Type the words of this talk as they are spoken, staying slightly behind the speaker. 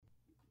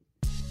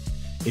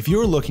If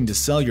you're looking to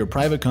sell your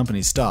private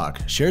company stock,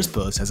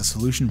 SharesPost has a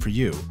solution for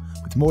you.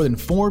 With more than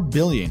 $4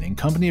 billion in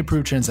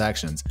company-approved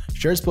transactions,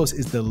 SharesPost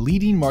is the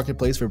leading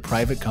marketplace for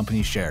private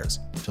company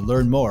shares. To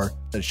learn more,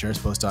 visit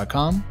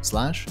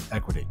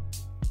sharespost.com/equity.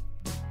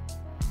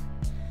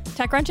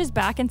 TechCrunch is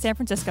back in San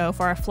Francisco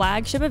for our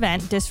flagship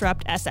event,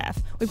 Disrupt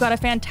SF. We've got a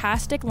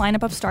fantastic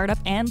lineup of startup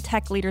and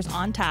tech leaders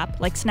on tap,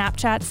 like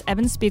Snapchat's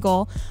Evan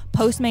Spiegel,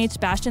 Postmates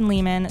Bastian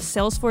Lehman,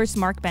 Salesforce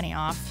Mark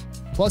Benioff.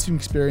 Plus, you can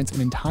experience an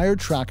entire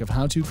track of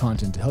how-to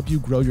content to help you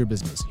grow your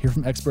business. Hear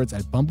from experts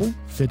at Bumble,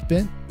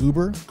 Fitbit,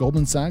 Uber,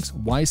 Goldman Sachs,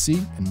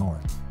 YC, and more.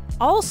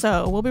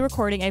 Also, we'll be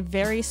recording a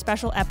very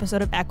special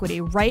episode of Equity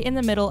right in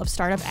the middle of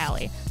Startup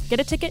Alley. Get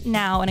a ticket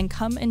now and then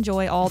come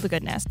enjoy all the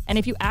goodness. And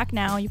if you act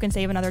now, you can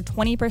save another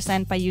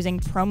 20% by using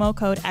promo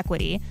code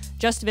EQUITY.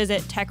 Just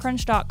visit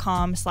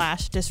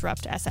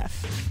techcrunch.com/disruptsf.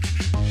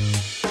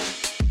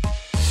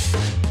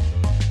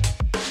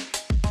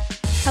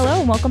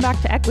 Hello and welcome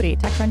back to Equity,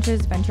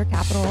 TechCrunch's venture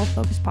capital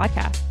focused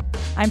podcast.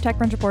 I'm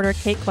TechCrunch reporter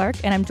Kate Clark,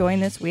 and I'm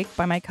joined this week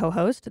by my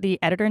co-host, the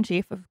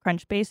editor-in-chief of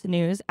Crunchbase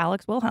News,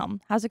 Alex Wilhelm.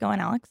 How's it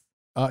going, Alex?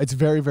 It's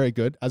very, very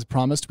good. As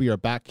promised, we are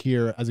back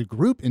here as a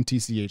group in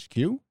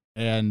TCHQ,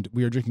 and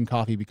we are drinking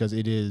coffee because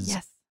it is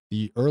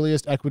the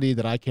earliest Equity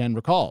that I can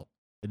recall.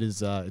 It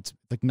is it's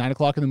like 9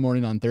 o'clock in the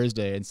morning on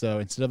Thursday, and so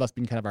instead of us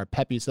being kind of our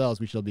peppy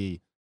selves, we shall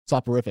be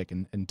soporific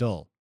and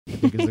dull, I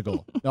think is the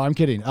goal. No, I'm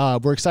kidding.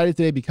 We're excited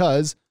today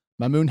because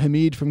Mamoon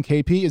Hamid from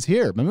KP is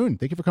here. Mamoon,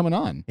 thank you for coming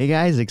on. Hey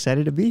guys,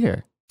 excited to be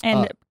here.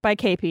 And by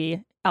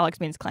KP, Alex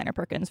means Kleiner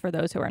Perkins, for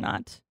those who are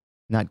not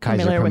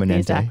Kaiser familiar with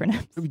these Permanente.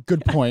 acronyms.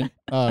 Good point.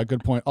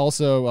 Good point.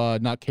 Also,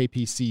 not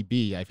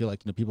KPCB. I feel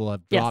like people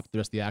have dropped the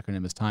rest of the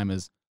acronym as time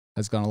has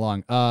gone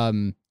along.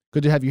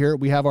 Good to have you here.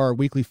 We have our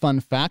weekly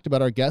fun fact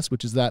about our guest,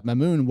 which is that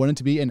Mamoon wanted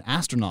to be an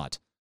astronaut,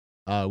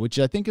 which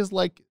I think is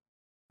like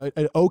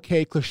an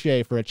okay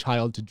cliche for a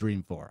child to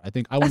dream for. I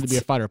think I wanted to be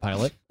a fighter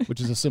pilot, which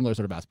is a similar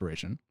sort of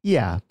aspiration.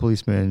 Yeah,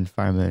 policeman,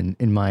 fireman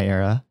in my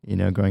era,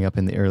 growing up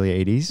in the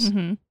early 80s.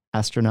 Mm-hmm.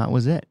 Astronaut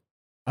was it.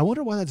 I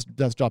wonder why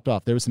that's dropped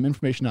off. There was some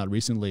information out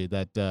recently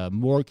that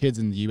more kids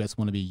in the U.S.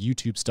 want to be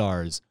YouTube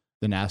stars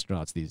than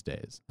astronauts these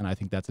days. And I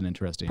think that's an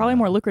interesting... Probably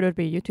more lucrative to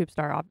be a YouTube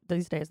star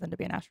these days than to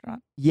be an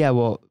astronaut. Yeah,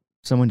 well,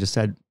 someone just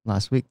said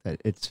last week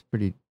that it's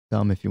pretty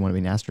dumb if you want to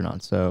be an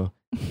astronaut. So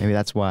maybe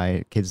that's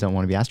why kids don't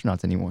want to be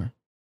astronauts anymore.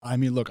 I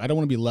mean, look, I don't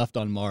want to be left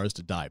on Mars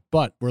to die,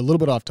 but we're a little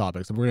bit off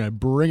topic, so we're going to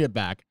bring it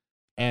back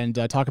and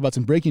talk about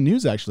some breaking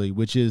news, actually,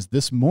 which is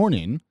this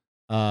morning,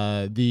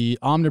 the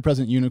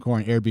omnipresent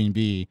unicorn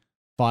Airbnb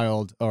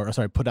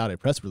put out a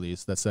press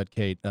release that said,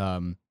 Kate,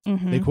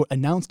 they quote,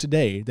 announced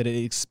today that it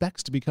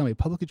expects to become a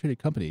publicly traded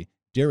company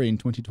during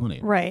 2020.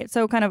 Right.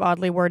 So kind of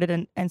oddly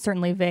worded and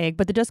certainly vague,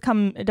 but it does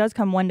come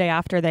one day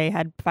after they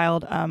had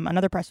filed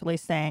another press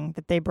release saying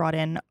that they brought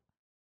in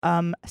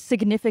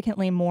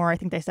significantly more, I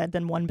think they said,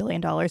 than $1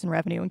 billion in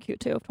revenue in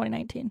Q2 of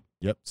 2019.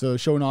 Yep. So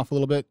showing off a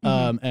little bit.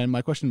 And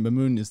my question,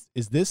 Mamoon,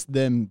 is this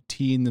them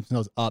teeing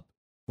themselves up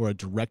for a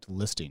direct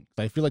listing?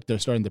 I feel like they're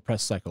starting the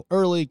press cycle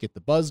early, get the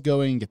buzz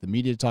going, get the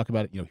media to talk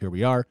about it. Here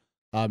we are.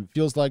 It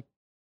feels like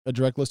a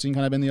direct listing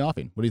kind of in the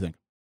offing. What do you think?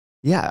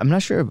 Yeah, I'm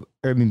not sure if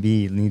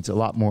Airbnb needs a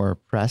lot more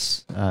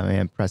press.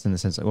 And press in the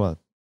sense of,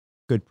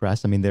 good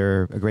press. I mean,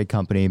 they're a great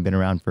company, been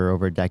around for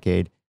over a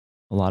decade.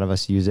 A lot of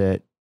us use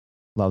it,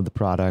 love the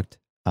product.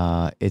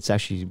 It's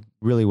actually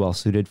really well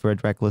suited for a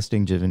direct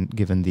listing,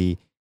 given the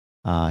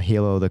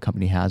halo the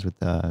company has with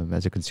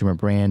as a consumer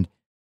brand.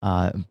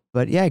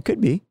 But yeah, it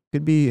could be.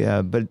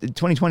 But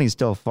 2020 is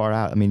still far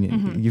out. I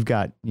mean, you've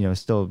got,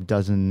 still a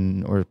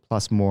dozen or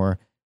plus more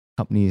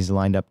companies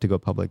lined up to go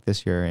public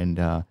this year. And,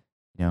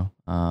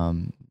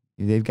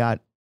 they've got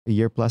a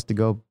year plus to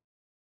go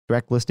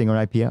direct listing or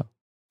IPO.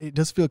 It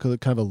does feel kind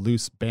of a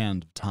loose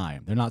band of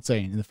time. They're not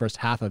saying in the first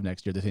half of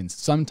next year. They're saying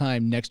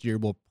sometime next year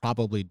we'll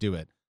probably do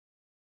it.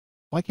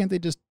 Why can't they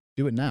just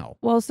do it now?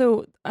 Well,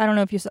 so I don't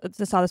know if you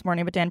saw this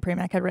morning, but Dan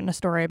Premack had written a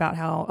story about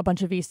how a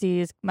bunch of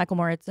VCs, Michael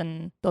Moritz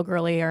and Bill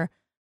Gurley, are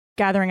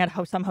gathering at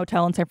some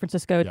hotel in San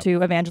Francisco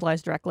to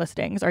evangelize direct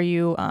listings. Are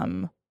you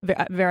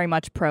very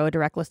much pro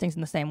direct listings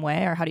in the same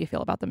way, or how do you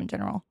feel about them in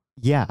general?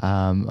 Yeah,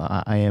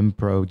 I am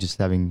pro, just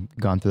having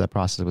gone through that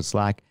process with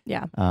Slack.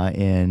 Yeah,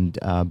 and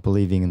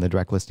believing in the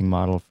direct listing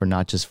model for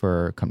not just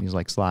for companies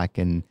like Slack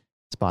and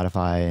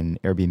Spotify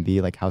and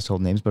Airbnb, like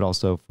household names, but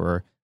also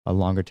for a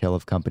longer tail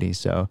of companies.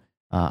 So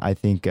I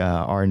think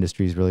our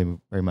industry is really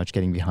very much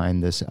getting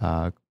behind this,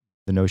 the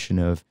notion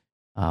of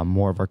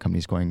more of our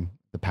companies going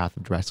the path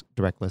of direct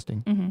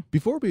listing. Mm-hmm.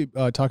 Before we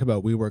talk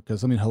about WeWork, because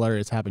something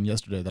hilarious happened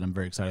yesterday that I'm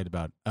very excited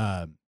about.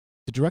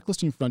 The direct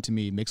listing front to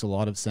me makes a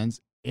lot of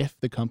sense if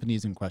the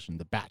companies in question,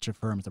 the batch of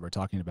firms that we're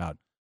talking about,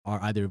 are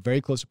either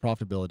very close to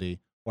profitability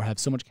or have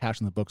so much cash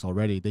in the books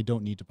already, they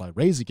don't need to probably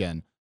raise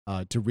again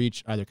to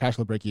reach either cash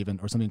flow break even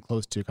or something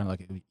close to kind of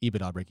like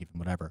EBITDA break even,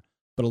 whatever.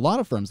 But a lot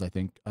of firms, I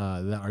think,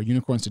 that are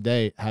unicorns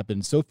today have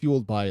been so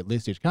fueled by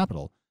late stage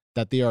capital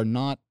that they are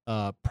not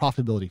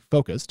profitability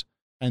focused.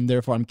 And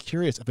therefore, I'm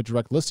curious if a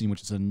direct listing,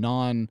 which is a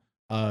non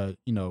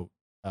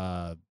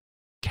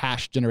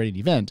cash generating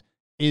event,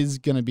 is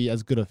going to be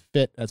as good a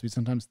fit as we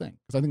sometimes think.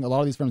 Because I think a lot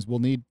of these firms will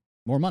need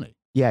more money.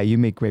 Yeah, you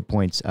make great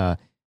points,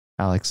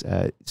 Alex.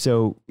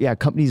 So yeah,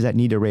 companies that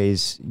need to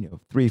raise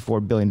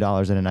 $3-4 billion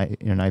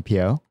in an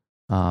IPO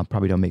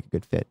probably don't make a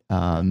good fit.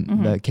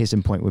 The case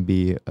in point would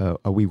be a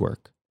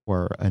WeWork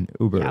or an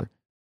Uber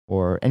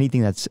or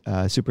anything that's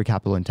super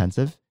capital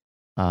intensive.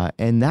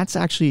 And that's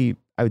actually,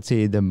 I would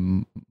say,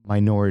 the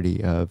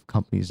minority of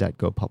companies that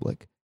go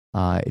public.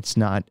 It's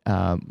not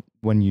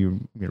when you're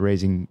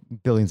raising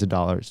billions of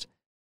dollars.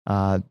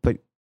 But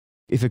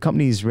if a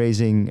company is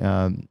raising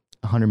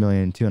 100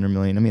 million, 200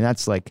 million, I mean,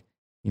 that's like,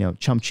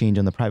 chump change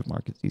on the private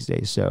markets these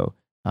days. So,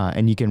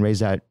 and you can raise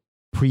that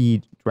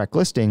pre-direct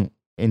listing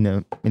in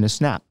a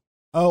snap.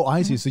 Oh,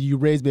 I see. So you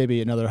raise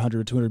maybe another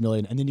 100 or 200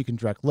 million, and then you can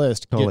direct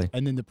list. Totally.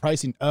 And then the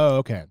pricing. Oh,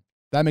 okay.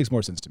 That makes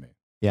more sense to me.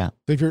 Yeah.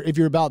 So if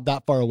you're about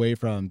that far away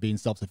from being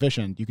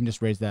self-sufficient, you can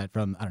just raise that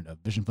from, I don't know,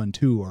 Vision Fund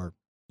 2 or,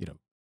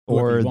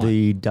 or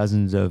the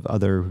dozens of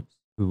other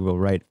who will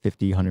write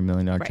 $50, $100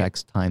 million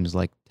checks times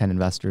like 10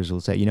 investors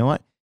will say, you know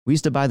what? We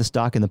used to buy the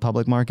stock in the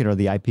public market or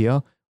the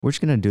IPO. We're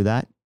just going to do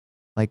that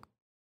like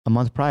a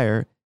month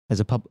prior as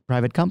a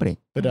private company.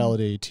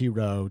 Fidelity, T.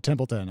 Rowe,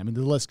 Templeton. I mean,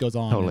 the list goes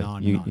on and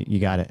on and on. You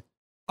got it.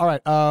 All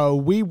right.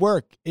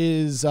 WeWork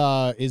is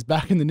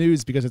back in the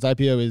news because its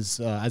IPO is,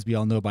 as we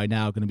all know by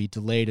now, going to be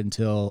delayed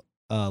until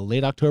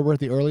late October at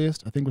the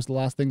earliest. I think was the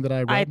last thing that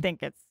I read. I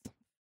think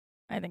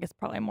it's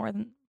probably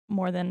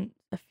more than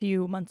a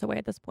few months away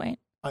at this point.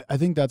 I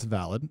think that's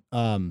valid.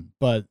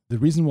 But the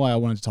reason why I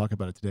wanted to talk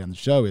about it today on the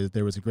show is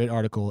there was a great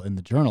article in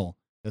the Journal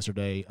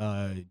yesterday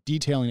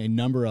detailing a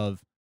number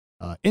of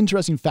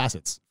interesting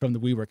facets from the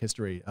WeWork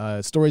history.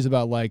 Stories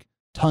about like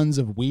tons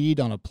of weed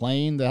on a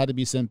plane that had to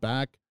be sent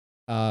back.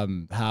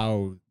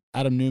 How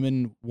Adam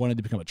Neumann wanted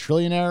to become a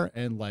trillionaire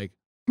and like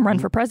run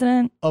for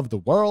president of the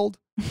world.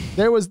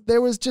 There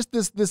was just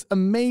this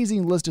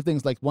amazing list of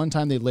things. Like one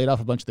time they laid off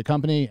a bunch of the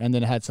company and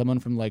then had someone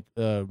from like,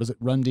 was it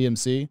Run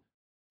DMC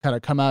kind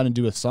of come out and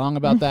do a song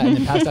about that and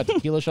then passed out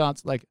tequila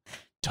shots, like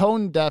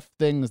tone deaf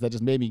things that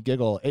just made me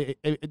giggle.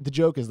 The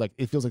joke is like,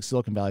 it feels like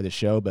Silicon Valley, the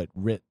show, but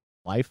writ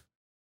life.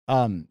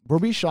 Were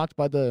we shocked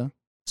by the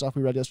stuff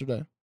we read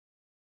yesterday?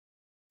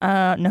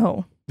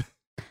 No.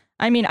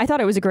 I mean, I thought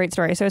it was a great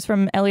story. So it's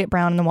from Elliot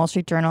Brown in the Wall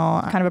Street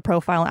Journal, kind of a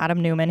profile on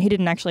Adam Neumann. He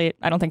didn't actually,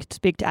 I don't think,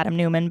 speak to Adam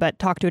Neumann, but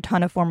talked to a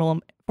ton of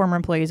former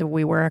employees of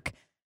WeWork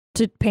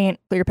to paint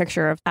a clear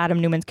picture of Adam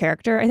Neumann's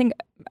character. I think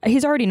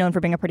he's already known for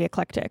being a pretty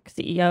eclectic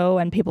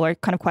CEO, and people are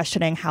kind of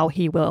questioning how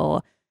he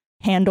will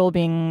handle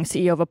being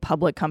CEO of a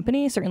public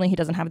company. Certainly, he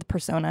doesn't have the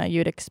persona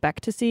you'd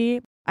expect to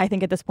see. I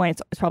think at this point,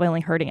 it's probably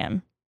only hurting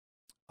him.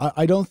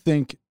 I don't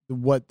think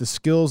what the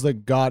skills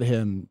that got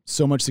him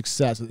so much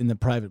success in the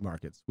private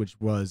markets, which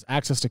was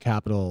access to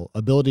capital,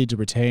 ability to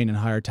retain and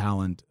hire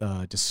talent,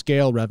 to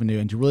scale revenue,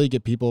 and to really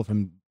get people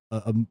from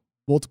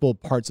multiple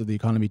parts of the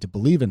economy to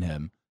believe in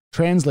him,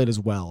 translate as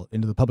well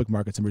into the public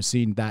markets. And we're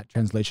seeing that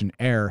translation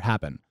error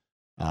happen.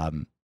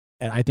 And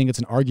I think it's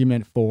an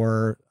argument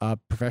for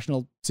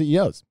professional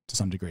CEOs to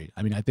some degree.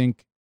 I mean, I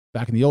think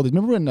back in the old days,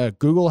 remember when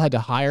Google had to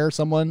hire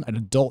someone, an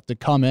adult, to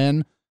come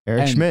in?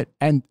 Eric Schmidt.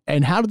 And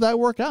how did that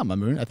work out,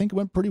 Mamoon? I think it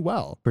went pretty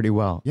well.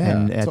 Yeah.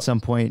 And at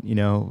some point,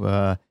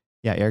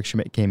 Eric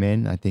Schmidt came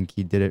in. I think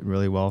he did it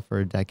really well for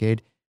a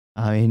decade.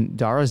 I mean,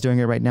 Dara's doing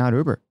it right now at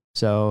Uber.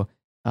 So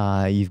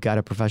you've got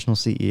a professional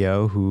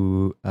CEO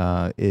who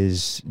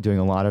is doing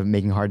a lot of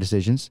making hard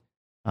decisions,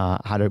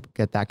 how to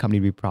get that company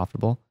to be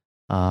profitable.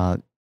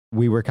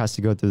 WeWork has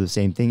to go through the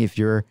same thing. If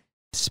you're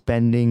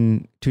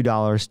spending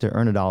 $2 to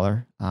earn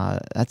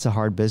 $1, that's a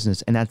hard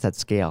business. And that's at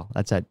scale.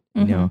 That's at,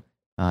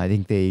 I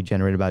think they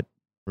generate about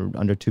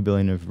under $2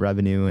 billion of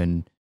revenue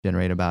and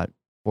generate about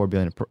 $4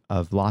 billion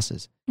of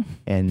losses.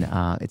 And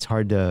it's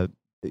hard to,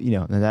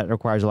 that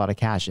requires a lot of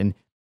cash. And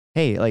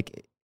hey,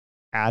 like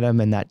Adam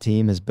and that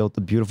team has built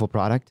a beautiful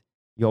product.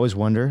 You always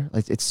wonder,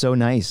 like, it's so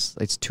nice.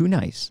 It's too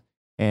nice.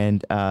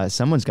 And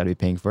someone's got to be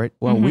paying for it.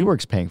 Well,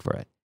 WeWork's paying for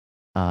it.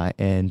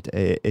 And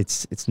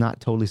it's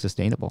not totally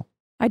sustainable.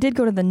 I did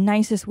go to the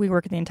nicest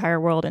WeWork in the entire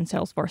world in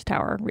Salesforce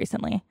Tower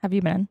recently. Have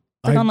you been?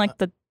 It's on like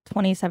the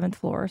 27th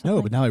floor or something.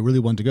 No, but now I really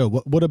want to go.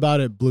 What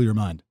about it blew your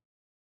mind?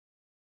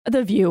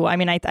 The view. I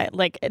mean,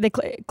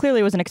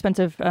 clearly it was an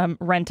expensive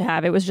rent to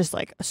have. It was just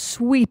like a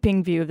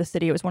sweeping view of the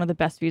city. It was one of the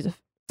best views of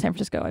San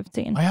Francisco I've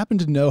seen. I happen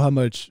to know how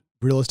much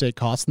real estate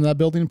costs in that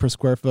building per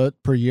square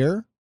foot per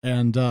year.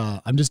 And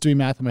I'm just doing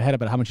math in my head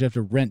about how much you have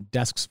to rent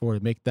desks for to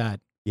make that.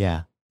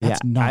 Yeah.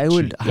 That's not I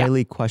would cheap.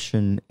 highly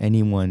question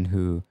anyone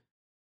who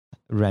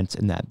rents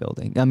in that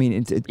building. I mean,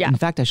 in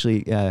fact,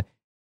 actually,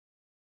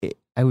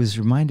 I was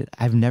reminded,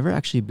 I've never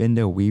actually been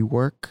to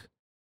WeWork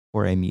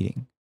for a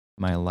meeting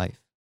in my life.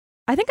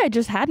 I think I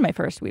just had my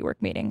first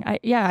WeWork meeting.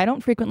 I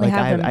don't frequently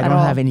have them I at don't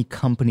all. have any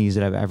companies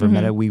that I've ever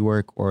met at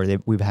WeWork or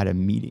we've had a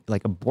meeting,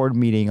 like a board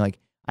meeting. Like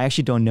I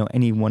actually don't know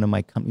any one of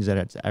my companies that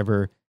has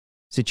ever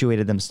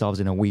situated themselves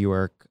in a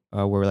WeWork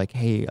where we're like,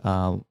 hey,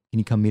 can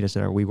you come meet us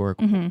at our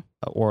WeWork?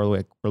 Or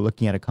like we're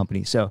looking at a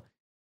company. So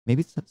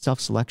maybe it's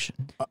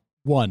self-selection.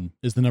 One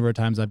is the number of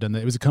times I've done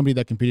that. It was a company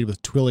that competed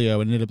with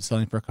Twilio and ended up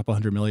selling for a couple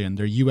 $100 million.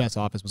 Their U.S.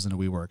 office was in a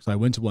WeWork, so I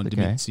went to one to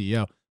meet the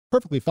CEO.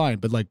 Perfectly fine,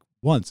 but like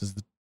once is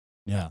the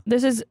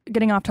This is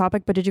getting off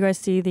topic, but did you guys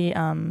see the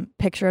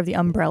picture of the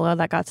umbrella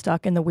that got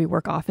stuck in the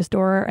WeWork office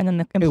door, and then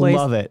the employees? I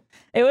love it.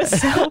 It was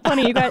so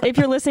funny. You guys, if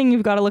you're listening,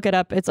 you've got to look it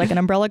up. It's like an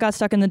umbrella got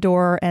stuck in the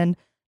door, and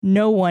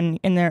no one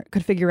in there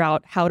could figure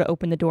out how to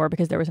open the door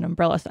because there was an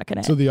umbrella stuck in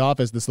it. So the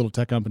office, this little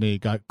tech company,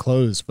 got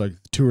closed for like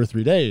 2 or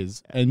 3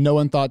 days, and no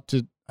one thought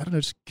to, I don't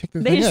know, just kick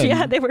the thing in.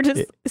 Yeah, they were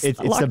just It's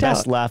the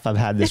best laugh I've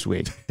had this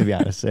week, to be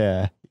honest.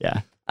 Yeah.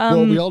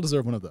 Well, we all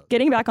deserve one of those.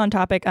 Getting back on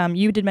topic,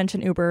 you did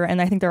mention Uber,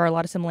 and I think there are a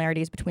lot of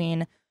similarities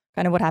between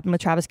kind of what happened with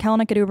Travis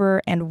Kalanick at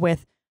Uber and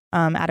with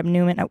Adam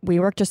Neumann at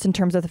WeWork, just in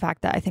terms of the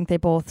fact that I think they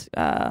both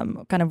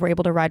kind of were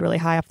able to ride really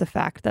high off the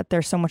fact that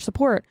there's so much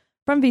support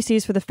from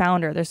VCs for the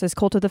founder. There's this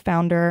cult of the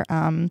founder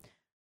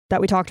that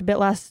we talked a bit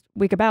last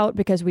week about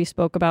because we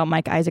spoke about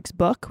Mike Isaac's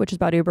book, which is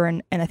about Uber,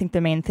 and I think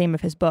the main theme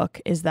of his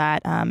book is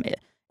that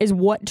is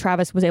what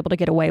Travis was able to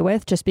get away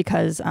with just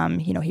because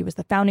he was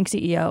the founding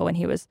CEO and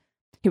he was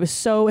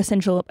so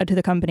essential to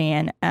the company.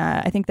 And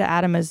I think that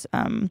Adam has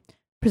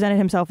presented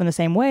himself in the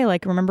same way.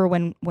 Like, remember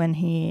when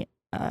he,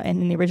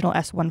 in the original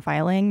S1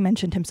 filing,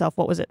 mentioned himself,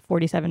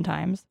 47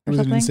 times or something? It was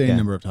something? an insane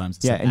number of times.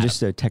 Yeah, and Adam.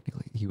 Just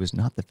technically, he was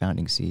not the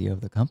founding CEO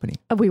of the company.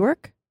 Of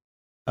WeWork?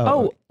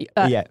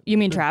 Yeah. You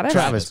mean Travis?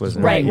 Travis was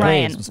right. Ryan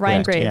Yeah, Graves.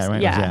 Ryan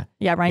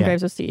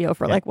Graves was CEO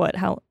for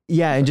how?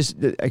 Yeah, and just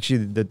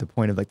actually the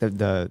point of like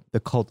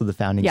the cult of the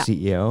founding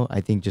CEO.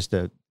 I think just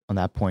on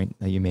that point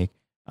that you make,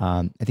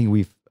 I think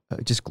we've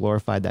just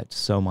glorified that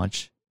so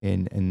much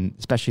in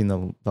especially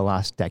in the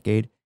last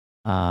decade.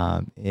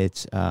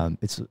 It's a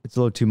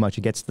little too much.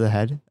 It gets to the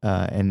head,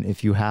 and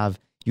if you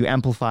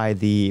amplify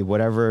the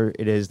whatever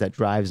it is that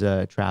drives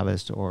a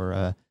Travis or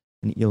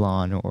an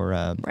Elon or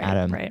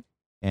Adam. Right.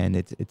 And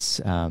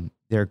it's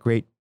they're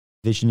great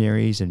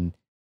visionaries,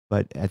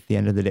 but at the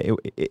end of the day,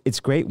 it's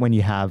great when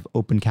you have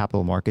open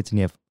capital markets and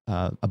you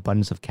have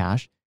abundance of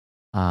cash.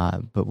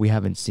 But we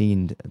haven't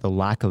seen the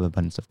lack of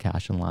abundance of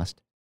cash in the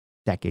last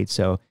decade.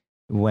 So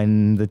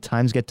when the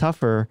times get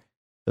tougher,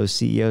 those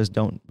CEOs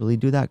don't really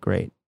do that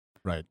great.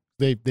 Right.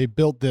 They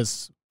built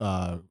this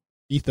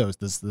ethos,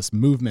 this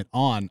movement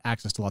on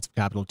access to lots of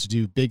capital to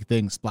do big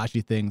things, splashy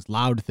things,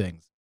 loud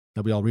things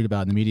that we all read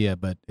about in the media,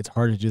 but it's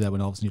hard to do that when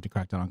all of a sudden you have to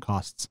crack down on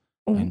costs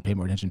and pay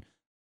more attention.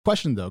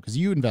 Question though, because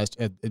you invest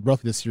at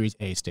roughly the Series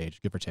A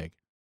stage, give or take.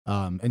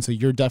 And so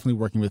you're definitely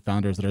working with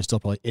founders that are still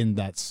probably in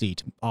that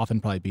seat, often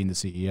probably being the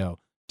CEO.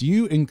 Do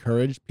you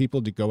encourage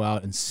people to go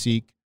out and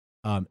seek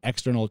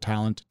external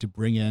talent to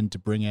bring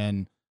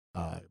in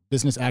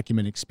business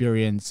acumen,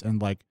 experience,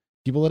 and like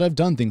people that have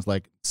done things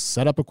like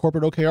set up a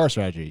corporate OKR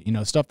strategy,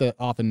 stuff that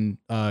often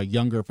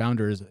younger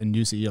founders and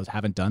new CEOs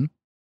haven't done?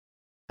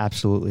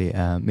 Absolutely.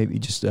 Maybe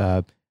just,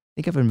 I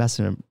think I've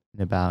invested in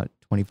about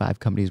 25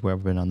 companies where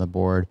I've been on the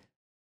board.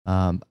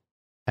 At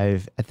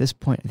this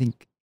point, I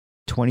think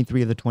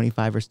 23 of the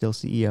 25 are still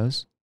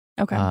CEOs.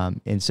 Okay.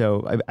 And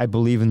so I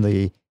believe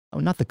in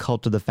not the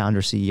cult of the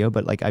founder CEO,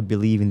 but like I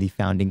believe in the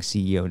founding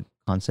CEO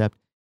concept.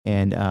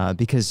 And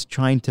because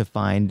trying to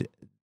find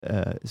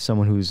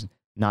someone who's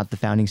not the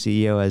founding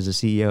CEO as a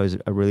CEO is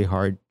a really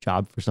hard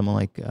job for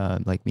someone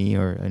like me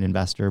or an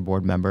investor,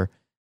 board member.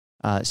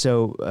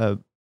 So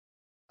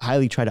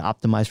highly try to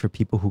optimize for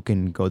people who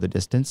can go the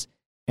distance.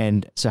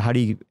 And so how do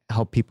you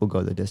help people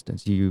go the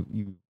distance? You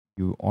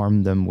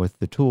arm them with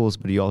the tools,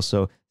 but you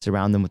also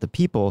surround them with the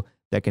people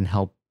that can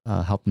help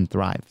them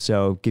thrive.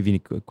 So give you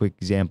a quick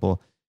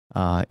example.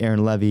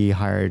 Aaron Levy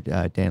hired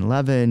Dan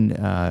Levin.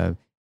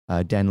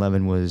 Dan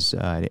Levin was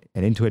at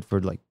Intuit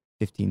for like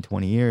 15,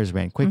 20 years,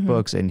 ran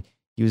QuickBooks, and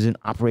he was an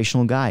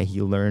operational guy.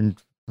 He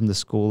learned from the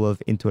school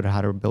of Intuit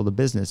how to build a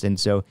business. And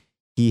so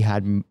he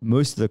had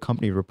most of the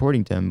company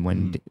reporting to him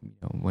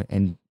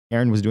and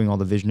Aaron was doing all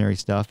the visionary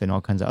stuff and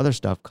all kinds of other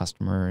stuff,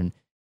 customer and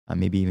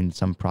maybe even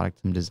some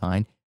product and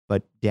design.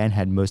 But Dan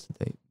had most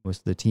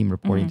of the team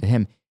reporting to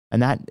him,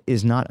 and that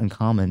is not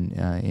uncommon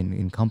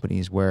in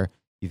companies where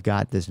you've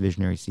got this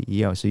visionary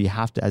CEO. So you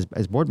have to,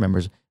 as board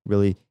members,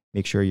 really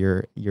make sure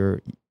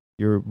you're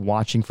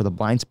watching for the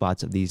blind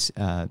spots of these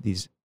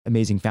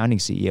amazing founding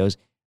CEOs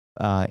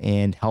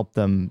and help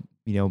them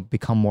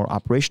become more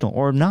operational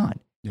or not.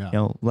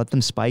 Yeah. Let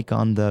them spike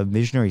on the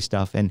visionary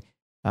stuff and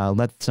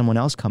let someone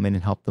else come in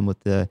and help them with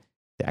the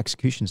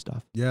execution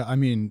stuff. Yeah, I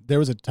mean, there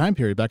was a time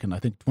period back in, I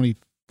think,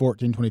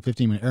 2014,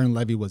 2015 when Aaron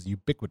Levy was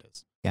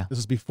ubiquitous. Yeah. This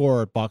was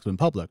before Box went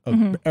public.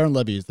 Aaron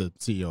Levy is the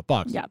CEO of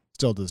Box,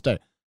 still to this day.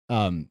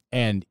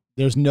 And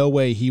there's no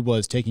way he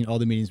was taking all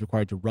the meetings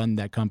required to run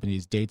that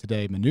company's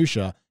day-to-day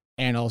minutia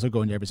and also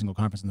going to every single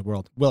conference in the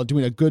world. Well,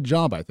 doing a good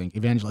job, I think,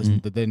 evangelizing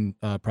the then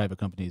private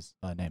company's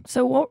name.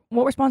 So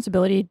what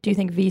responsibility do you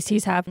think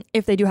VCs have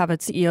if they do have a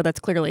CEO that's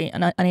clearly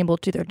unable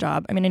to do their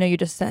job? I mean, I know you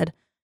just said,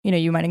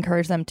 you might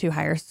encourage them to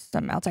hire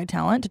some outside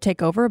talent to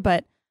take over,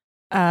 but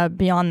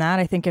beyond that,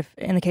 I think if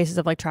in the cases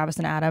of like Travis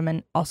and Adam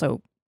and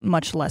also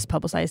much less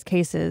publicized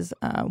cases,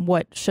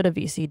 what should a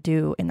VC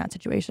do in that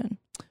situation?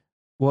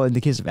 Well, in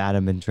the case of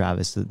Adam and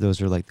Travis, those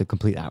are like the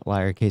complete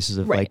outlier cases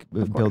of Right,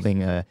 like of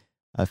building a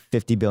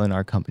 $50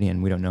 billion company,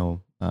 and we don't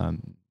know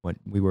what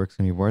WeWork's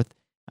going to be worth.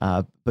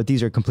 But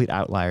these are complete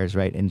outliers,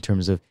 right? In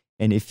terms of,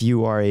 and if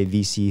you are a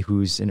VC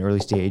who's in early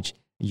stage,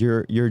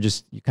 you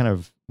kind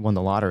of won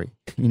the lottery.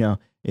 You know,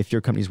 if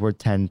your company's worth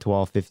 10,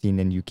 12, 15,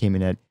 and you came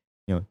in at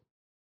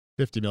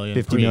 50 million.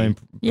 50 million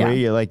Yeah.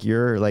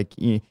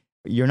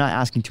 you're not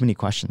asking too many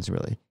questions,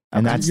 really.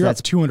 And Okay. that's You're up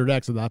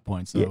 200x at that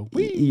point. So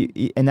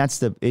and that's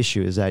the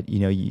issue, is that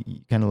you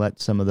kind of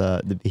let some of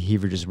the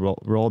behavior just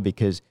roll,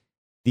 because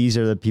these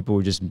are the people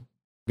who are just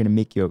going to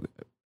make you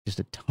just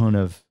a ton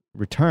of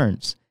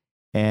returns,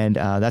 and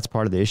that's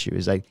part of the issue.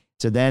 Is like,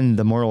 so then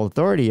the moral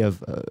authority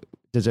of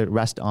does it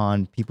rest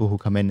on people who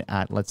come in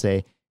at, let's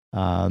say,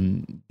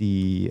 in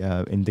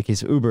the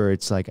case of Uber,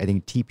 it's like I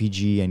think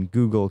TPG and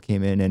Google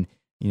came in, and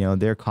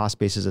their cost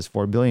basis is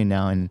 $4 billion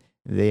now, and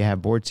they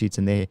have board seats,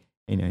 and they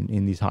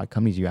in these hot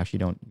companies, you actually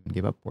don't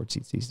give up board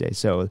seats these days.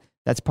 So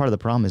that's part of the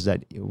problem, is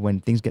that when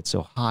things get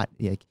so hot,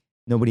 like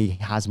nobody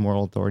has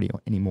moral authority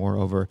anymore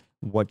over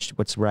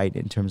what's right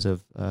in terms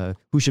of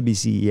who should be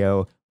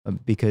CEO,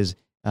 because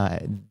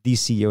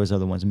these CEOs are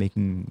the ones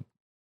making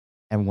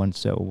everyone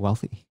so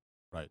wealthy.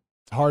 Right.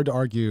 It's hard to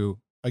argue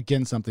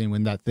against something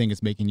when that thing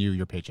is making you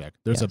your paycheck.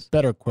 There's Yes. a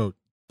better quote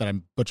that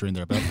I'm butchering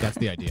there, but that's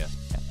the idea.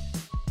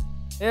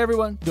 Hey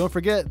everyone, don't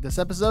forget this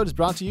episode is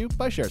brought to you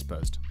by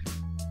SharesPost.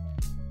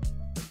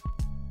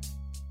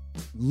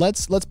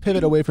 Let's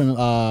pivot away from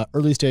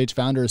early stage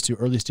founders to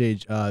early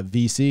stage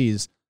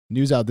VCs.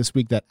 News out this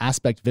week that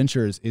Aspect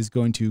Ventures is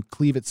going to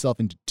cleave itself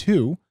into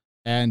two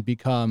and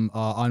become,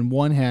 on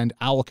one hand,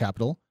 Owl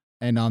Capital,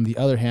 and on the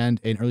other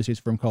hand, an early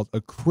stage firm called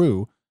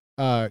Accrue.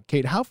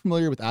 Kate, how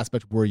familiar with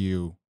Aspect were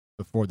you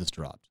before this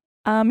dropped?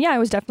 Yeah, I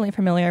was definitely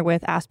familiar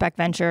with Aspect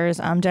Ventures.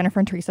 Jennifer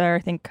and Teresa, I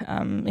think,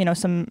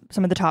 some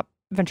of the top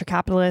venture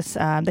capitalists.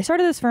 They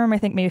started this firm, I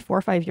think, maybe 4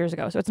 or 5 years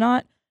ago. So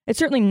it's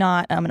certainly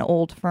not an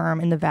old firm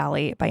in the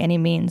Valley by any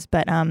means.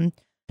 But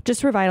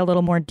just to provide a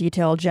little more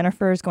detail,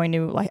 Jennifer is going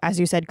to, like as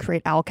you said,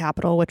 create Owl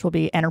Capital, which will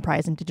be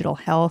enterprise and digital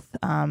health.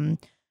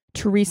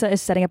 Teresa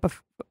is setting up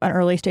an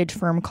early stage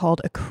firm called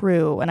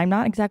Accrue, and I'm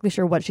not exactly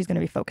sure what she's going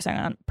to be focusing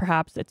on.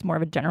 Perhaps it's more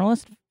of a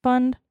generalist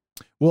fund.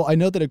 Well, I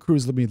know that Accrue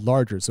is a little bit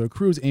larger. So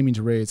Accrue is aiming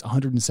to raise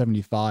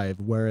 175,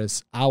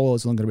 whereas Owl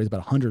is only going to raise about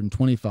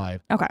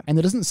 125. Okay. And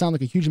that doesn't sound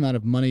like a huge amount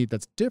of money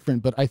that's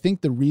different, but I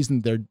think the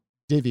reason they're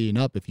divvying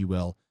up, if you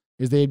will,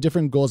 is they have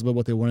different goals about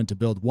what they wanted to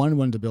build. One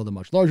wanted to build a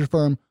much larger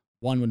firm.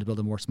 One wanted to build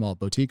a more small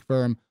boutique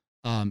firm.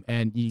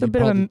 And you So a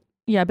bit of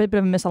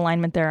a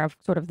misalignment there of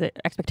sort of the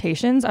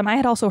expectations. I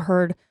had also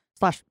heard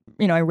 /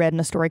 I read in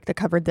a story that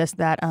covered this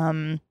that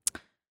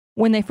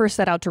when they first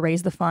set out to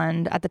raise the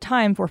fund at the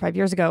time 4 or 5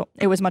 years ago,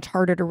 it was much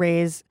harder to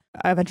raise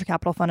a venture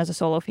capital fund as a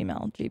solo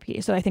female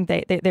GP. So I think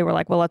they were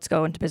like, well, let's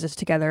go into business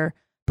together.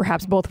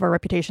 Perhaps both of our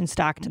reputations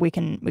stacked. We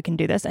can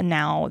do this. And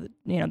now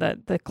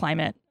the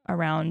climate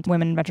around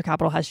women in venture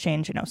capital has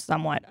changed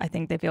somewhat. I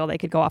think they feel they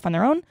could go off on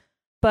their own.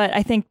 But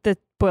I think that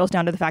boils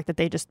down to the fact that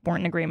they just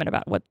weren't in agreement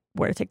about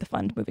where to take the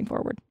fund moving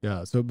forward.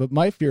 Yeah. So, but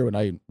my fear when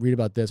I read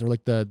about this, or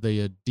like the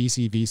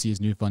DC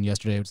VC's new fund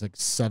yesterday, it was like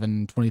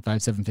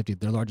 725, 750,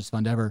 their largest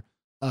fund ever.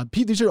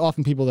 These are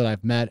often people that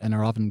I've met and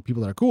are often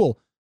people that are cool.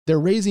 They're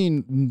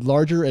raising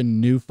larger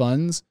and new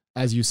funds,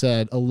 as you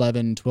said,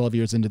 11, 12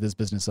 years into this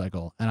business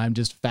cycle. And I'm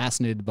just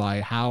fascinated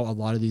by how a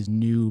lot of these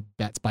new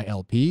bets by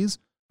LPs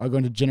are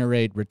going to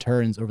generate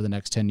returns over the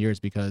next 10 years,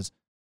 because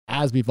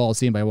as we've all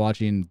seen by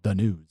watching the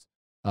news,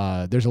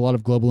 there's a lot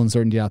of global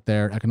uncertainty out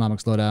there, economic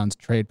slowdowns,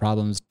 trade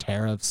problems,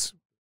 tariffs.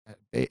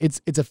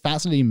 It's a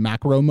fascinating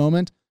macro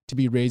moment to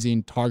be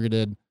raising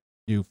targeted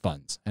new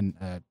funds. And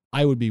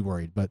I would be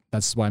worried, but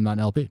that's why I'm not an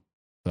LP.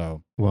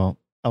 So, Well,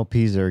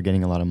 LPs are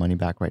getting a lot of money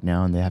back right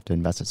now, and they have to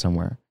invest it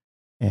somewhere.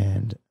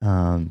 And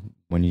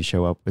when you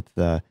show up with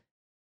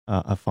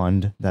a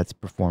fund that's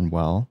performed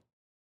well,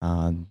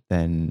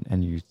 then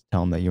and you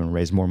tell them that you want to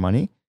raise more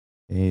money,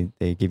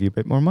 they give you a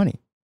bit more money,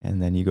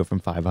 and then you go from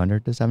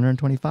 500 to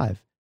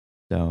 725.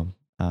 So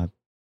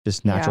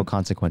just natural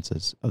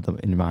consequences of the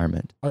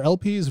environment. are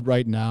LPs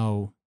right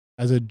now,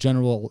 as a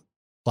general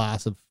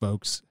class of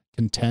folks,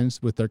 content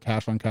with their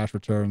cash on cash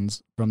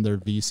returns from their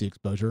VC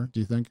exposure, do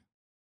you think?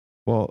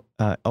 Well,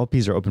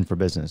 LPs are open for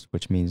business,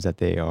 which means that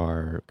they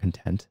are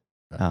content,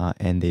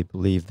 and they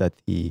believe that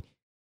the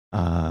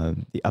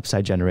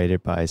upside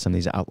generated by some of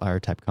these outlier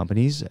type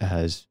companies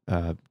has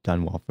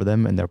done well for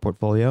them in their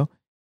portfolio,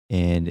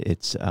 and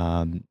it's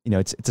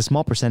it's a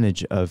small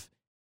percentage of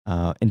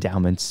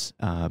endowments,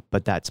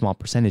 but that small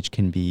percentage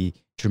can be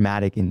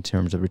dramatic in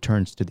terms of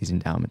returns to these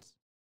endowments.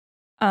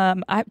 I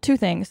have two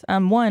things.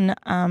 One,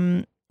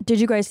 did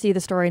you guys see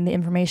the story and the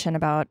information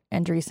about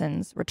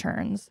Andreessen's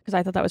returns? Because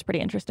I thought that was pretty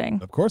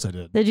interesting. Of course I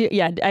did. Did you?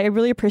 Yeah, I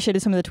really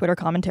appreciated some of the Twitter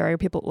commentary.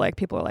 People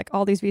are like,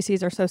 all these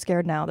VCs are so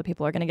scared now that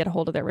people are going to get a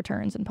hold of their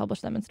returns and publish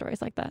them in stories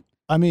like that.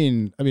 I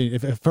mean,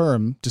 if a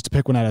firm, just to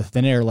pick one out of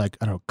thin air, like,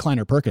 I don't know,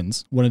 Kleiner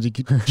Perkins, wanted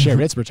to share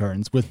its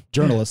returns with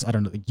journalists, I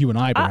don't know, like you and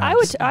I,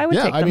 perhaps. I would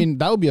yeah, take them. I mean,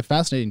 that would be a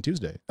fascinating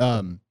Tuesday.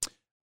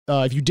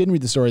 if you didn't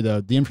read the story,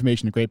 though, the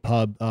information at Great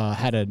Pub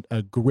had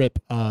a grip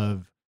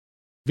of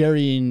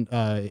varying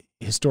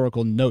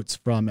historical notes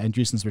from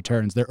Andreessen's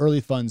returns. Their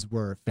early funds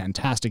were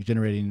fantastic,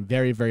 generating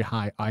very, very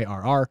high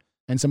IRR,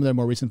 and some of their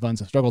more recent funds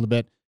have struggled a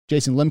bit.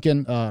 Jason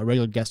Limkin, a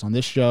regular guest on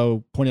this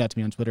show, pointed out to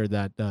me on Twitter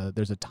that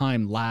there's a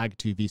time lag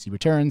to VC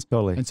returns.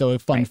 Totally. And so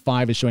if Fund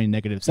 5 is showing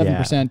negative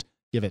 7%,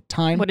 give it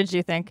time. What did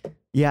you think?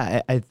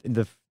 Yeah,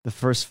 the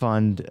first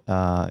fund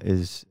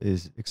is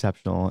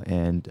exceptional,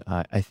 and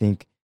I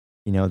think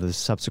the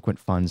subsequent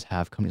funds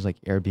have companies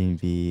like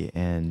Airbnb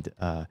and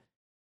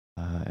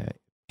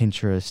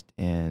Pinterest,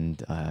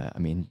 and I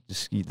mean,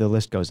 just the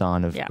list goes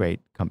on of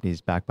great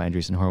companies backed by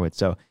Andreessen Horowitz.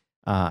 So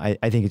I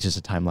think it's just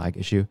a time lag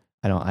issue.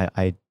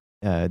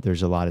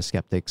 There's a lot of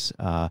skeptics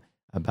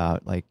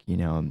about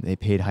they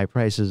paid high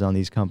prices on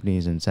these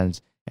companies and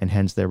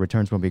hence their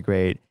returns won't be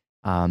great.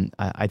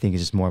 I think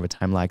it's just more of a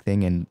time lag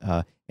thing, and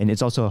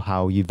it's also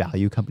how you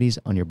value companies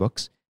on your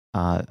books.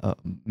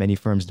 Many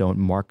firms don't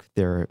mark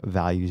their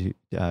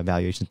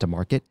valuations to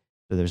market,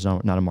 so there's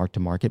not a mark to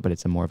market, but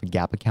it's more of a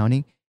GAAP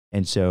accounting,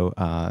 and so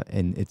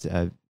and it's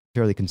a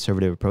fairly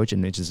conservative approach,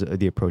 and which is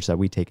the approach that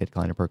we take at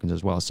Kleiner Perkins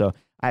as well. So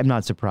I'm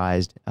not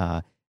surprised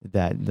that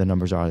the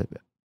numbers are,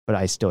 but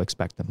I still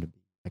expect them to be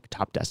like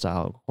top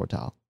decile,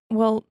 quartile.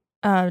 Well,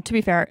 to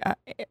be fair,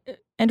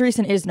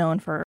 Andreessen is known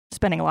for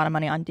spending a lot of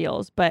money on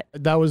deals, but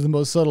that was the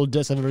most subtle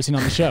diss I've ever seen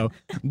on the show.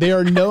 They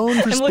are known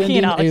for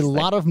spending a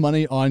lot of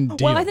money on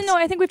deals. Well,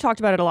 I think we've talked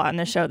about it a lot in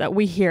this show, that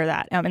we hear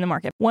that in the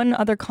market. One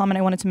other comment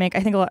I wanted to make,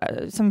 I think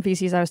some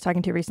VCs I was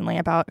talking to recently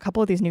about a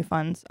couple of these new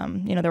funds.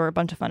 There were a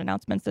bunch of fund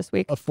announcements this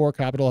week. A4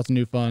 Capital has a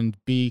new fund,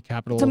 B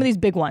Capital. Some of these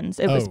big ones,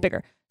 it was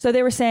bigger. So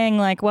they were saying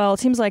it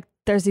seems like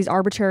there's these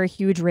arbitrary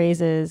huge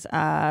raises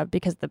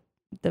because the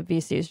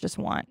VCs just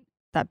want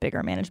that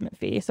bigger management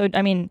fee. So,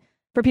 I mean,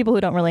 for people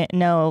who don't really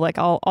know,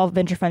 all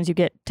venture funds, you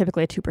get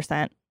typically a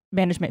 2%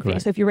 management fee.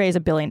 So if you raise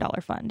 $1 billion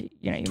fund,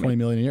 you $20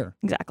 million a year.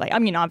 Exactly. I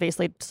mean,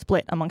 obviously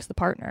split amongst the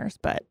partners,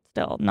 but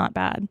still not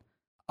bad.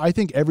 I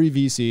think every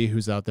VC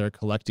who's out there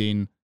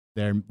collecting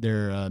their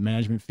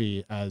management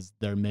fee as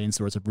their main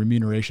source of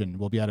remuneration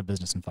will be out of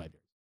business in 5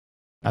 years.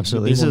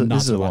 Absolutely.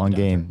 This is a long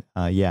game.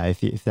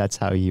 If that's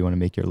how you want to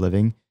make your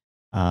living,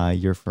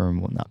 your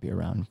firm will not be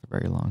around for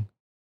very long.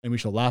 And we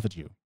shall laugh at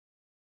you.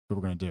 What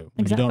we're going to do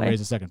when exactly. you don't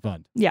raise a second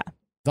fund. Yeah.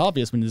 It's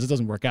obvious when this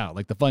doesn't work out.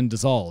 The fund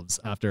dissolves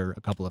after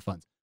a couple of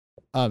funds.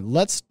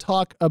 Let's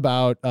talk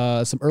about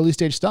some early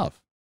stage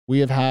stuff. We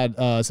have had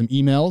some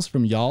emails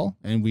from y'all,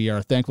 and we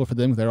are thankful for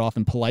them. They're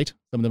often polite.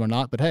 Some of them are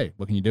not, but hey,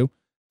 what can you do?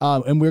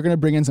 And we're going to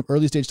bring in some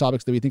early stage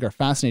topics that we think are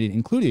fascinating,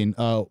 including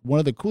one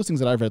of the coolest things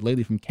that I've read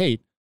lately from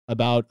Kate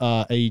about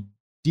a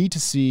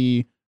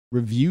D2C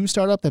review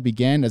startup that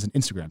began as an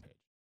Instagram page.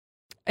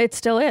 It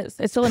still is.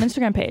 It's still an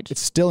Instagram page. It's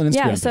still an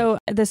Instagram page. So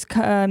this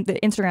the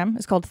Instagram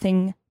is called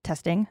Thing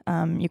Testing.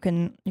 You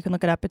can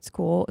look it up. It's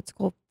cool. It's a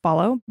cool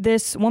follow.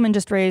 This woman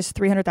just raised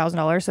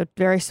 $300,000, so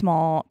very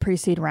small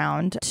pre-seed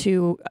round,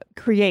 to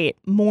create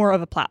more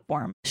of a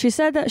platform. She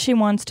said that she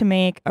wants to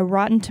make a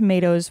Rotten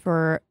Tomatoes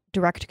for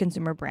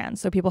direct-to-consumer brands,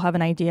 so people have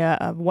an idea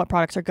of what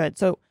products are good.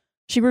 So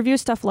she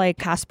reviews stuff like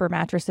Casper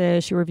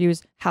mattresses. She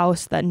reviews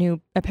House, that new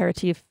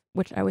aperitif,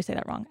 which I always say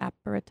that wrong.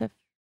 Aperitif.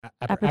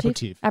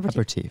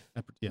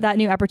 Yeah. That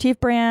new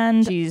aperitif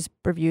brand. She's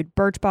reviewed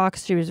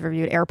Birchbox. She's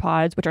reviewed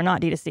AirPods, which are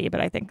not D2C,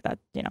 but I think that,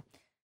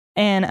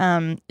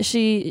 And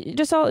she's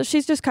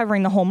just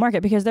covering the whole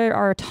market because there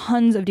are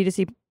tons of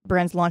D2C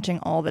brands launching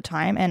all the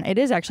time. And it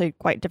is actually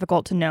quite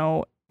difficult to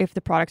know if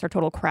the products are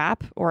total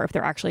crap or if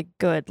they're actually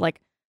good.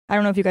 I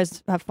don't know if you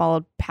guys have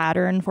followed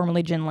Pattern,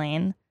 formerly Gin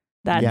Lane.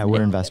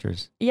 We're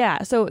investors.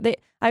 Yeah. So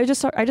I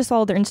just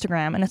followed their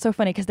Instagram, and it's so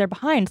funny because they're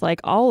behind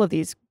all of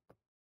these.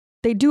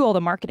 They do all the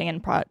marketing and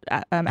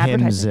advertising.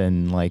 Hims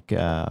and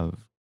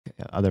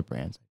other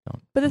brands.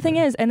 But the thing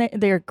is, and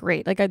they're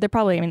great. They're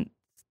probably,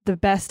 the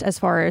best as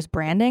far as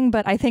branding.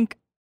 But I think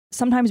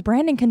sometimes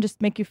branding can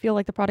just make you feel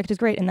like the product is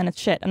great, and then it's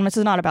shit. And this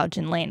is not about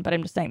Gin Lane, but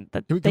I'm just saying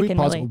that they can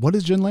pause. What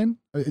is Gin Lane?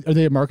 Are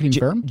they a marketing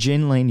firm?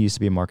 Gin Lane used to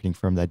be a marketing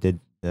firm that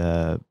did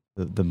the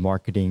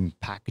marketing,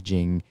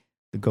 packaging,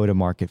 the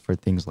go-to-market for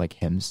things like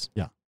Hims.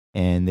 Yeah.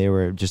 And they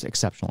were just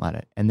exceptional at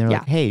it. And they're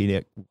like,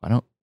 hey, why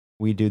don't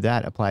we do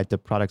that, apply it to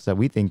products that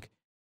we think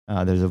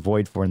there's a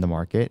void for in the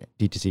market,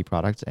 D2C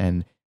products.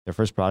 And their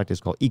first product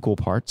is called Equal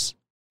Parts,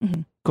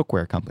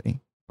 cookware company,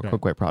 or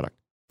cookware product.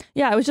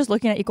 Yeah, I was just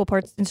looking at Equal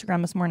Parts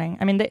Instagram this morning.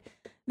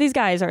 These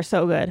guys are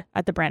so good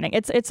at the branding.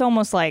 It's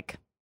almost like...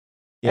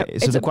 Yeah,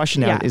 so the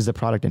question now is the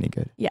product any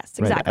good? Yes,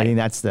 exactly.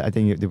 Right? I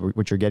think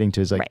what you're getting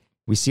to is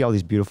we see all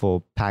these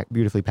beautifully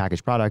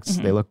packaged products.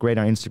 They look great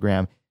on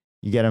Instagram.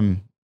 You get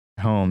them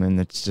home and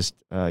it's just,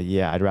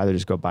 I'd rather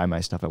just go buy my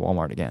stuff at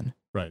Walmart again.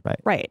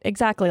 Right.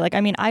 Exactly.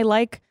 I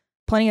like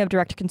plenty of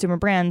direct-to-consumer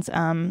brands,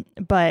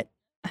 but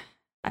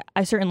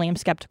I certainly am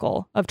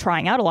skeptical of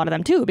trying out a lot of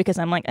them too, because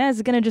I'm like, is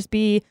it going to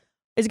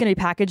be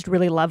packaged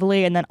really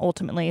lovely and then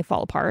ultimately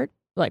fall apart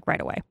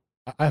right away?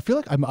 I feel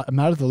like I'm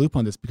out of the loop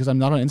on this because I'm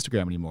not on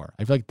Instagram anymore.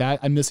 I feel like that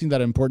I'm missing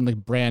that important like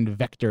brand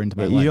vector into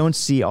my life. You don't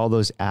see all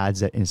those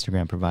ads that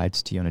Instagram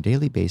provides to you on a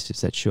daily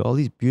basis that show all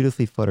these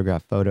beautifully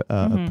photographed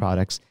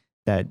products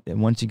that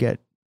once you get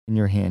in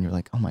your hand, you're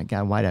like, oh my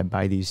God, why did I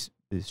buy this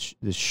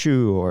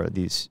shoe or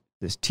this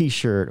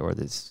t-shirt or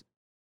this?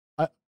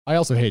 I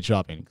also hate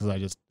shopping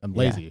because I'm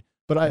lazy. Yeah.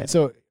 But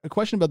so a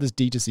question about this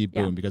D2C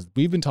boom, because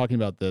we've been talking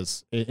about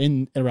this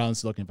in around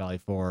Silicon Valley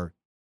for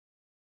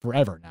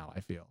forever now, I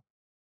feel.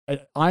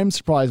 I'm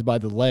surprised by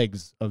the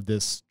legs of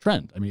this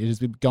trend. I mean, it has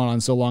gone on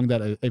so long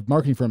that a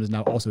marketing firm is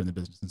now also in the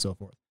business and so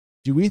forth.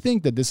 Do we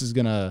think that this is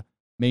going to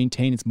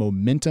maintain its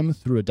momentum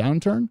through a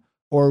downturn,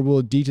 or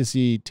will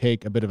D2C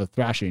take a bit of a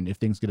thrashing if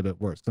things get a bit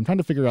worse? I'm trying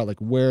to figure out like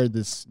where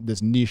this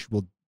niche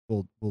will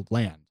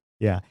land.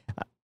 Yeah,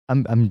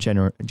 I'm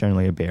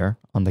generally a bear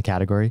on the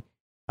category.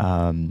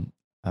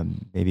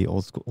 Maybe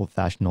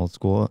old-fashioned, old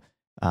school.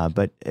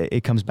 But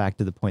it comes back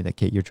to the point that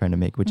Kate, you're trying to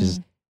make, which is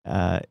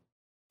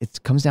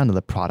it comes down to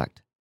the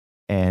product.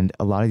 And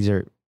a lot of these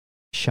are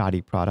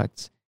shoddy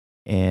products.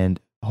 And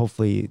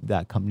hopefully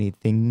that company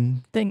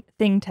Thing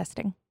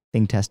Testing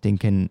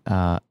can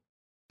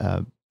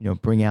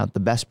bring out the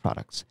best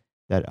products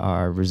that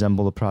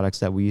resemble the products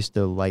that we used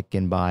to like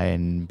and buy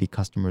and be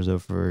customers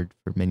of for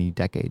many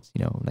decades,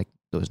 like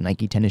those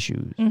Nike tennis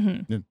shoes.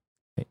 Mm-hmm. Yeah.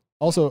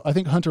 Also, I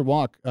think Hunter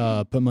Walk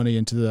put money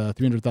into the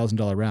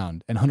 $300,000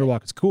 round, and Hunter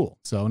Walk is cool,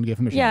 so I want to give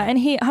him a shout. Yeah, and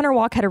Hunter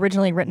Walk had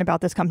originally written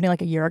about this company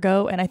like a year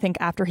ago, and I think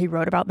after he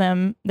wrote about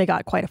them, they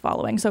got quite a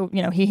following. So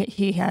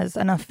he has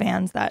enough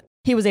fans that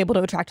he was able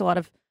to attract a lot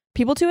of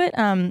people to it.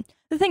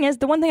 The thing is,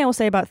 the one thing I will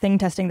say about Thing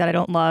Testing that I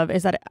don't love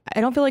is that I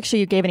don't feel like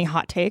she gave any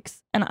hot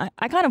takes, and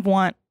I kind of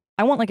want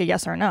like a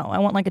yes or no. I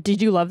want like a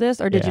did you love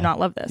this or did you not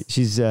love this?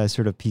 She's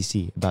sort of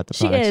PC about the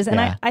product. She is, and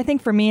I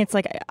think for me, it's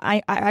like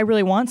I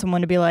really want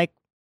someone to be like,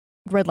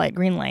 red light,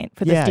 green light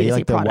for this DTC you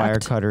like product.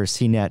 The Wirecutter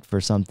CNET for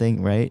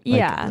something, right?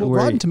 Yeah. Well,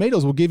 Rotten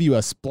Tomatoes will give you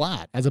a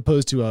splat as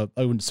opposed to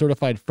a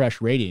certified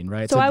fresh rating,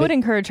 right? So I would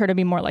encourage her to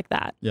be more like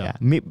that. Yeah.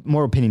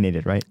 More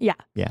opinionated, right? Yeah.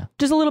 Yeah.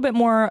 Just a little bit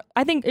more.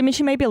 I mean,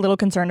 she may be a little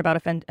concerned about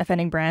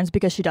offending brands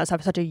because she does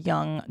have such a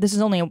young, this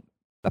is only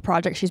a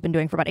project she's been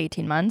doing for about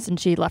 18 months, and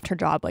she left her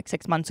job like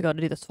 6 months ago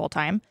to do this full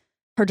time.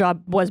 Her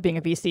job was being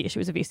a VC. She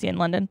was a VC in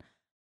London.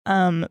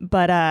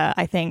 But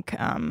I think,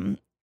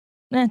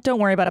 don't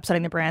worry about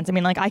upsetting the brands. I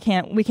mean, like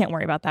we can't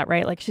worry about that,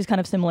 right? Like she's kind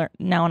of similar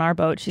now on our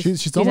boat.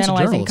 She's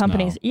analyzing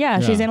companies.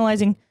 Yeah, she's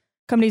analyzing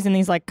companies in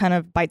these like kind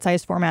of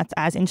bite-sized formats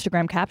as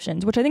Instagram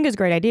captions, which I think is a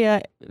great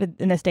idea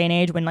in this day and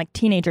age when like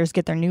teenagers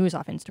get their news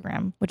off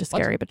Instagram, which is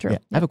scary but true. Yeah.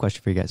 I have a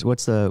question for you guys.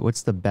 What's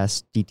the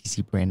best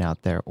DTC brand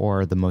out there,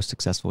 or the most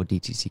successful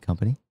DTC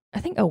company? I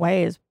think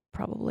Away is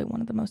probably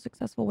one of the most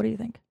successful. What do you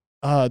think?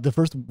 The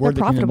first word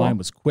that came to mind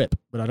was Quip,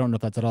 but I don't know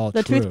if that's at all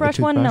the true. Toothbrush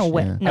one? No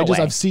way. No way.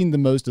 I've seen the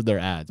most of their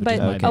ads.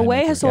 But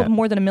Away has sold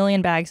more than 1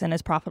 million bags and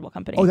is a profitable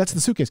company. Oh, that's the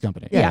suitcase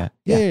company. Yeah.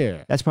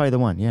 That's probably the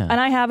one. Yeah.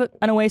 And I have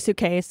an Away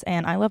suitcase,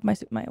 and I love my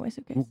Away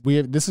suitcase.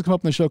 This has come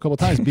up on the show a couple of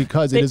times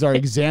because it is our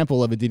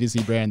example of a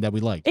DTC brand that we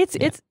like.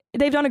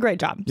 They've done a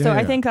great job. So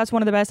I think that's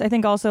one of the best. I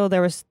think also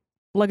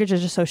luggage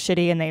is just so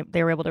shitty, and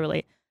they were able to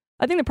really.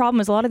 I think the problem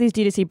is a lot of these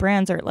DTC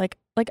brands are the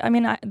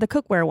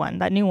cookware one,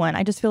 that new one.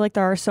 I just feel like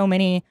there are so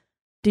many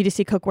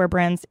DTC cookware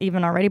brands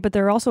even already, but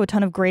there are also a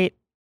ton of great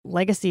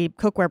legacy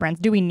cookware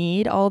brands. Do we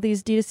need all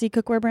these DTC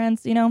cookware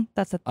brands?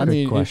 That's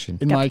the question.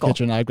 In my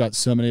kitchen, I've got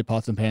so many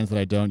pots and pans that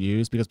I don't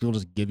use because people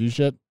just give you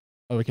shit.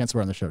 Oh, we can't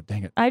swear on the show.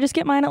 Dang it. I just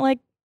get mine at like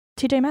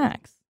TJ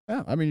Maxx.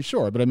 Yeah, I mean,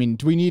 sure. But I mean,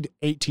 do we need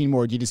 18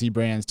 more DTC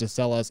brands to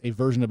sell us a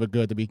version of a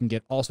good that we can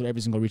get also at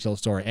every single retail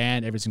store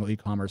and every single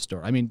e-commerce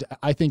store? I mean,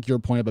 I think your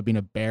point about being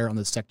a bear on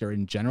the sector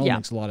in general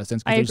makes a lot of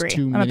sense. I agree. There's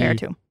too many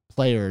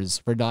players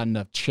for not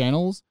enough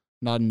channels,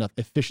 not enough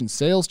efficient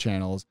sales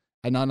channels,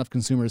 and not enough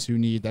consumers who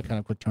need that kind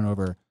of quick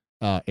turnover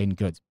in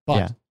goods.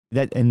 But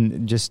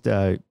and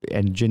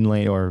Gin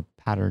Lane or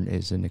Pattern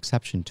is an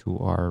exception to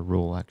our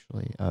rule,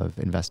 actually, of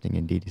investing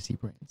in DTC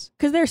brands.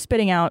 Because they're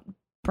spitting out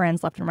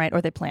brands left and right,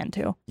 or they plan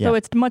to. Yeah. So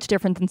it's much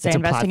different than, say,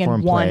 investing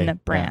in one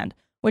brand,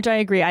 which I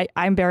agree.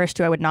 I'm bearish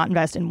too. I would not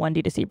invest in one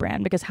DTC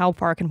brand because how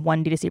far can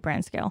one DTC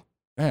brand scale?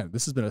 Man,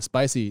 this has been a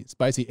spicy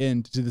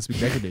end to this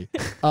week's equity.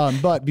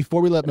 But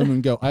before we let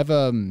Moon go,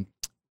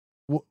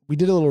 we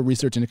did a little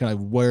research into kind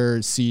of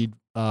where seed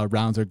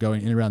rounds are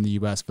going in and around the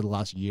U.S. for the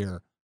last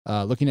year,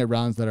 looking at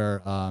rounds that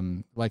are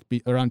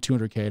around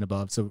 200K and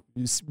above, so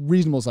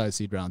reasonable sized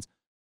seed rounds.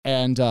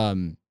 And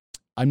I'm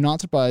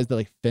not surprised that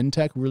like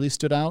fintech really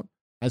stood out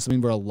as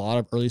something where a lot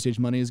of early stage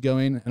money is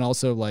going, and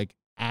also like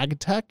ag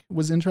tech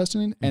was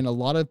interesting, and a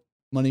lot of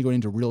money going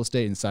into real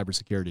estate and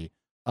cybersecurity.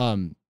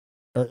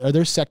 Are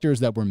there sectors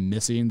that we're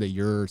missing that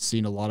you're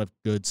seeing a lot of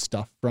good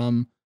stuff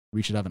from?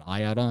 We should have an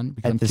eye out on,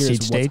 because I'm curious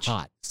what's stage?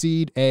 Hot.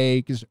 Seed,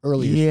 A, just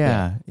early.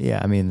 Yeah.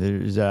 I mean,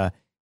 there's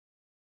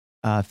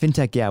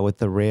fintech, with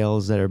the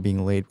rails that are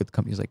being laid with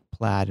companies like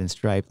Plaid and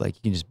Stripe, like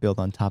you can just build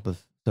on top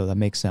of, so that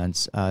makes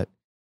sense.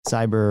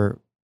 Cyber,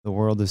 the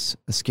world is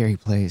a scary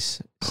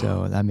place,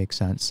 so that makes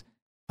sense.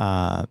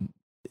 I'm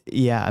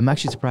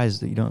actually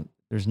surprised that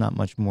there's not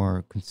much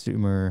more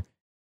consumer.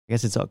 I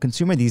guess it's all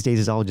consumer these days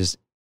is all just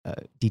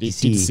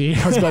DTC. DTC.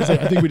 I was about to say,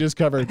 I think we just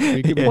covered.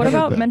 Yeah. What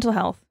about mental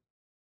health?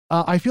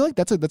 I feel like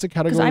that's a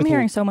category. Because I'm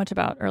hearing so much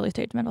about early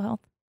stage mental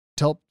health.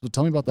 Tell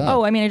me about that.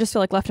 Oh, I mean, I just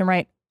feel like left and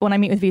right. When I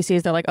meet with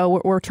VCs, they're like,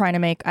 "Oh, we're trying to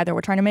make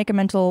a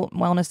mental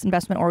wellness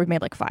investment, or we've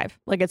made like 5.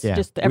 Like it's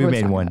just we everyone's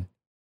made talking one. about it.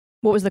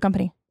 What was the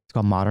company? It's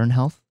called Modern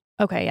Health.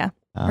 Okay, yeah,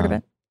 heard of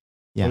it.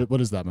 Yeah.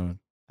 What is that, Moon?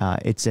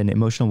 It's an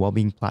emotional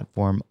well-being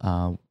platform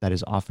that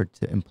is offered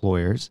to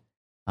employers.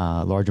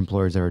 Large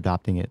employers are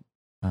adopting it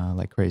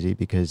like crazy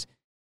because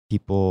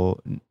people.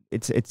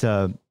 It's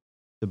the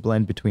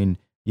blend between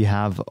you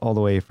have all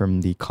the way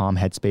from the Calm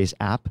Headspace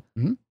app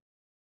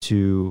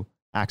to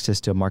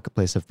access to a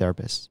marketplace of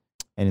therapists,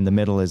 and in the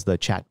middle is the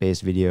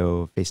chat-based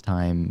video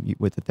FaceTime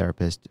with the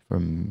therapist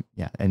and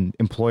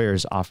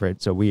employers offer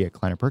it. So we at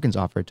Kleiner Perkins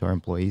offer it to our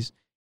employees,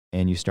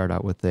 and you start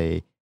out with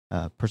a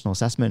personal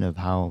assessment of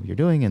how you're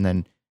doing, and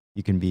then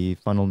you can be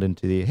funneled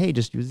into hey,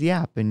 just use the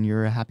app and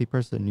you're a happy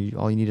person.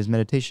 All you need is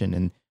meditation,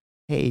 and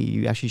hey,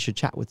 you actually should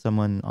chat with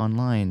someone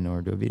online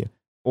or do a video,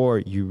 or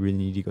you really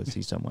need to go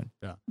see someone.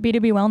 Yeah.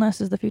 B2B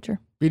wellness is the future.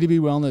 B2B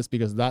wellness,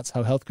 because that's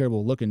how healthcare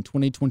will look in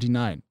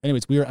 2029.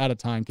 Anyways, we are out of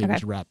time. Okay, we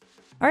should wrap.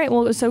 All right.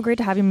 Well, it was so great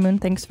to have you, Moon.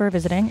 Thanks for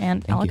visiting.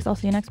 And Alex, I'll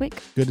see you next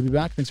week. Good to be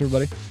back. Thanks,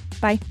 everybody.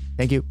 Bye.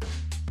 Thank you.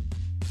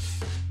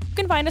 You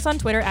can find us on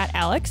Twitter at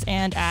Alex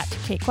and at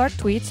Kate Clark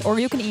Tweets, or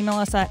you can email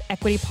us at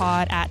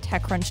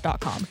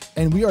equitypod@techcrunch.com.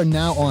 And we are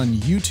now on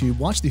YouTube.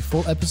 Watch the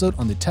full episode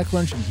on the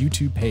TechCrunch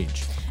YouTube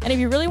page. And if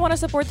you really want to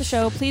support the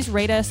show, please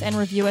rate us and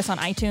review us on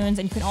iTunes.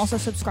 And you can also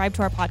subscribe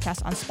to our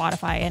podcast on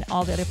Spotify and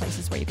all the other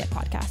places where you get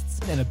podcasts.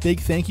 And a big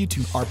thank you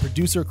to our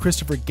producer,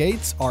 Christopher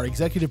Gates, our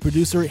executive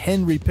producer,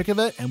 Henry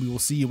Pickavet, and we will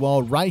see you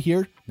all right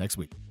here next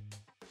week.